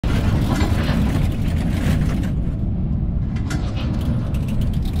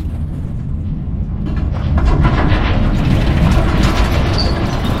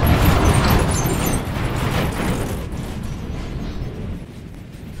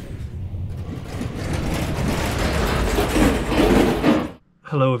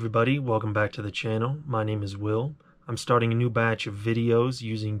Hello everybody, welcome back to the channel. My name is Will. I'm starting a new batch of videos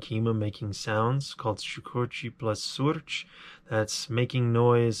using Kyma making sounds called Shukhurchi Surj. That's making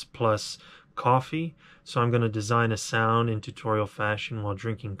noise plus coffee. So I'm going to design a sound in tutorial fashion while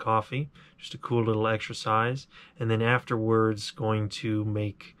drinking coffee. Just a cool little exercise. And then afterwards going to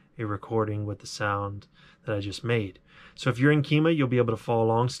make a recording with the sound that I just made. So if you're in Kyma, you'll be able to follow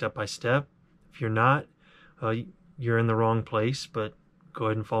along step by step. If you're not, you're in the wrong place, but go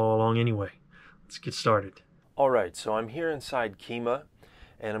ahead and follow along anyway. Let's get started. Alright, so I'm here inside Kyma,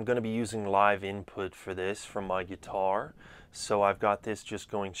 and I'm going to be using live input for this from my guitar. So I've got this just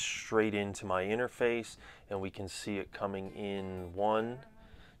going straight into my interface, and we can see it coming in one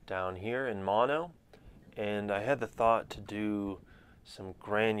down here in mono. And I had the thought to do some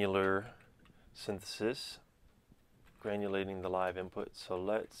granular synthesis, granulating the live input. So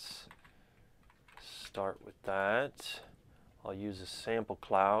let's start with that. I'll use a sample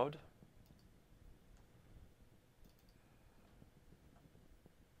cloud.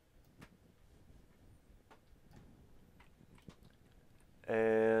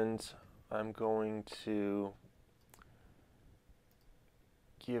 And I'm going to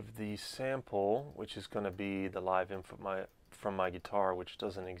give the sample, which is going to be the live input from my guitar, which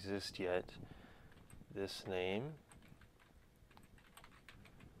doesn't exist yet, this name.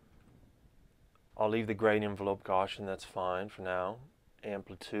 I'll leave the grain envelope Gaussian, that's fine for now.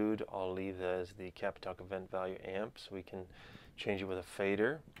 Amplitude, I'll leave as the Kappa event value amp, so we can change it with a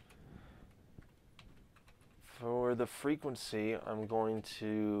fader. For the frequency, I'm going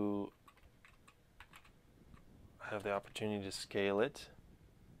to have the opportunity to scale it.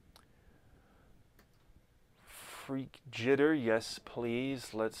 Freak jitter, yes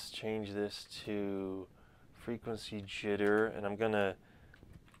please. Let's change this to frequency jitter, and I'm going to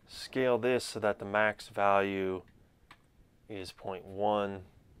scale this so that the max value is 0.1,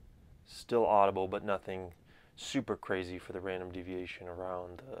 still audible, but nothing super crazy for the random deviation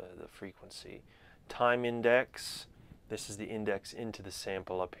around the frequency. Time index, this is the index into the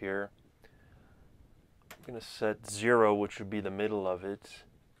sample up here. I'm going to set 0, which would be the middle of it,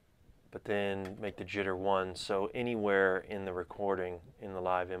 but then make the jitter 1, so anywhere in the recording, in the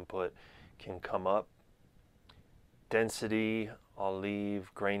live input, can come up. Density, I'll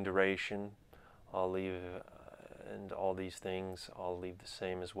leave. Grain duration, I'll leave, and all these things I'll leave the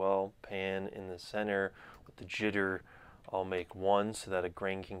same as well. Pan in the center with the jitter, I'll make 1 so that a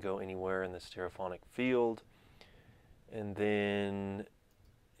grain can go anywhere in the stereophonic field. And then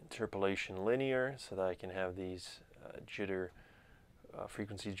interpolation linear so that I can have these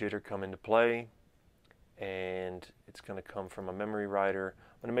frequency jitter come into play. And it's going to come from a memory writer.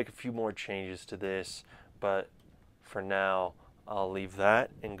 I'm going to make a few more changes to this, but for now I'll leave that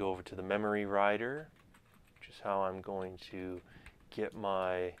and go over to the memory writer, which is how I'm going to get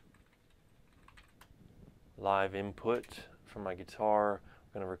my live input from my guitar.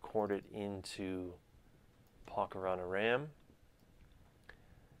 I'm going to record it into Pakarana RAM.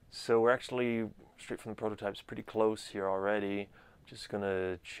 So we're actually, straight from the prototypes, pretty close here already. I'm just going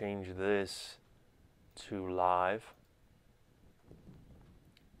to change this to live,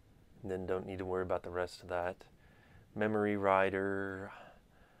 and then don't need to worry about the rest of that. Memory writer,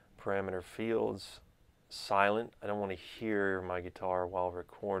 parameter fields, silent. I don't want to hear my guitar while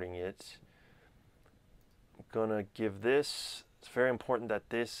recording it. I'm gonna give this, it's very important that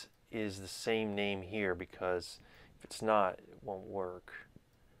this is the same name here, because if it's not, it won't work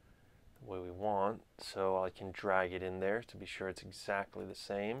the way we want. So I can drag it in there to be sure it's exactly the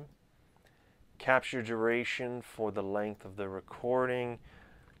same. Capture duration for the length of the recording.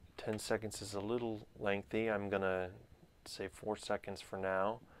 10 seconds is a little lengthy. I'm going to say 4 seconds for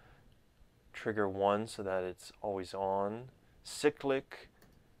now. Trigger 1 so that it's always on. Cyclic,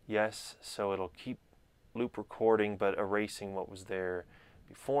 yes, so it'll keep loop recording but erasing what was there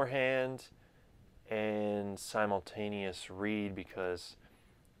beforehand. And simultaneous read, because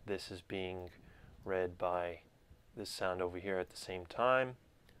this is being read by this sound over here at the same time.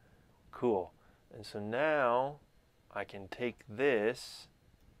 Cool. And so now I can take this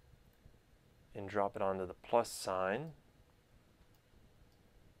and drop it onto the plus sign.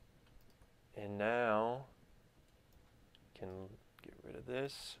 And now I can get rid of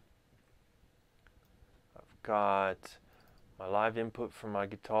this. I've got my live input from my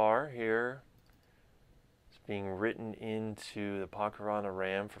guitar here. It's being written into the Pakarana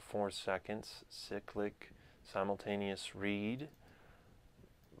RAM for 4 seconds. Cyclic, simultaneous read.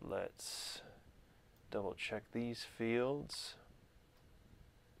 Let's double check these fields.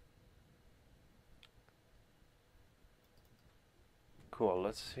 Cool,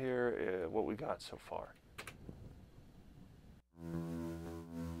 let's hear what we got so far.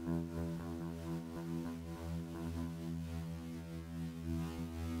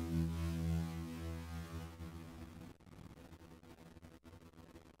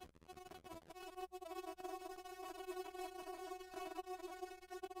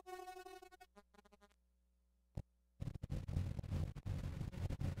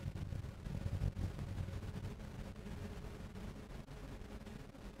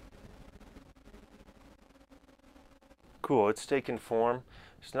 Cool, it's taken form.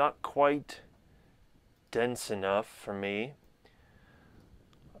 It's not quite dense enough for me.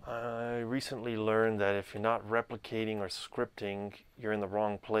 I recently learned that if you're not replicating or scripting, you're in the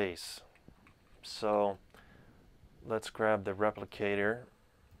wrong place. So let's grab the replicator.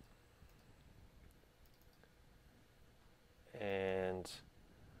 And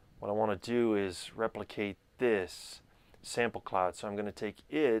what I want to do is replicate this sample cloud. So I'm going to take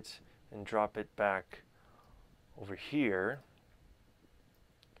it and drop it back over here.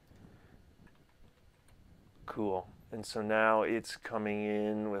 Cool. And so now it's coming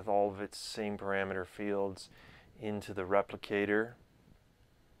in with all of its same parameter fields into the replicator.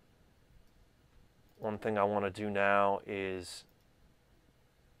 One thing I want to do now is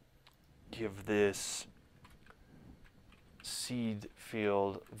give this seed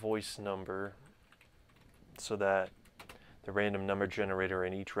field voice number so that the random number generator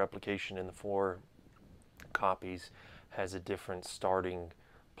in each replication in the 4 copies has a different starting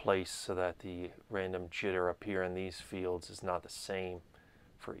place so that the random jitter up here in these fields is not the same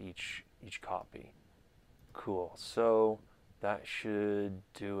for each copy. Cool, so that should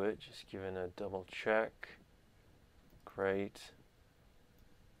do it. Just giving a double check. Great.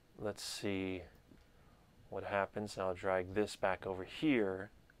 Let's see what happens. I'll drag this back over here,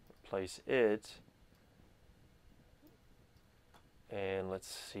 replace it, and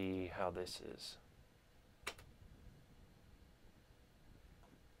let's see how this is.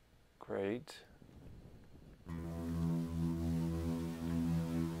 Great.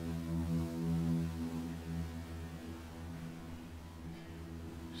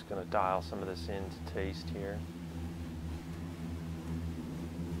 Just going to dial some of this in to taste here.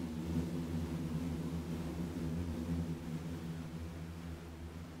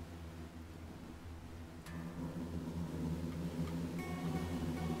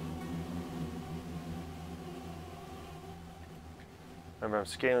 Remember, I'm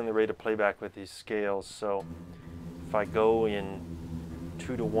scaling the rate of playback with these scales, so if I go in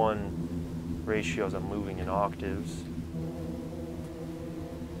 2-to-1 ratios, I'm moving in octaves.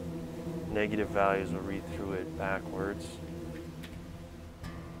 Negative values will read through it backwards.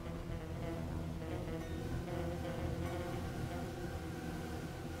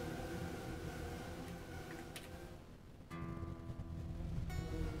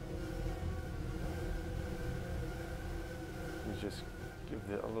 Just give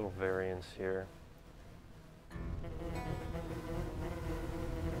it a little variance here.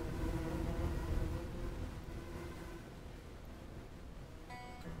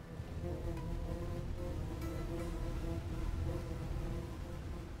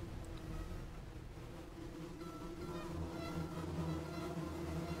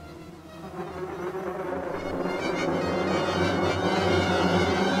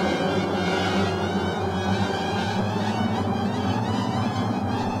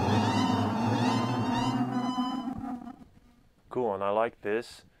 Cool, and I like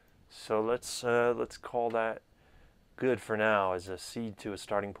this, so let's call that good for now as a seed to a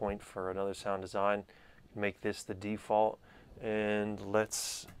starting point for another sound design. Make this the default, and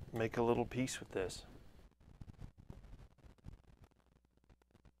let's make a little piece with this.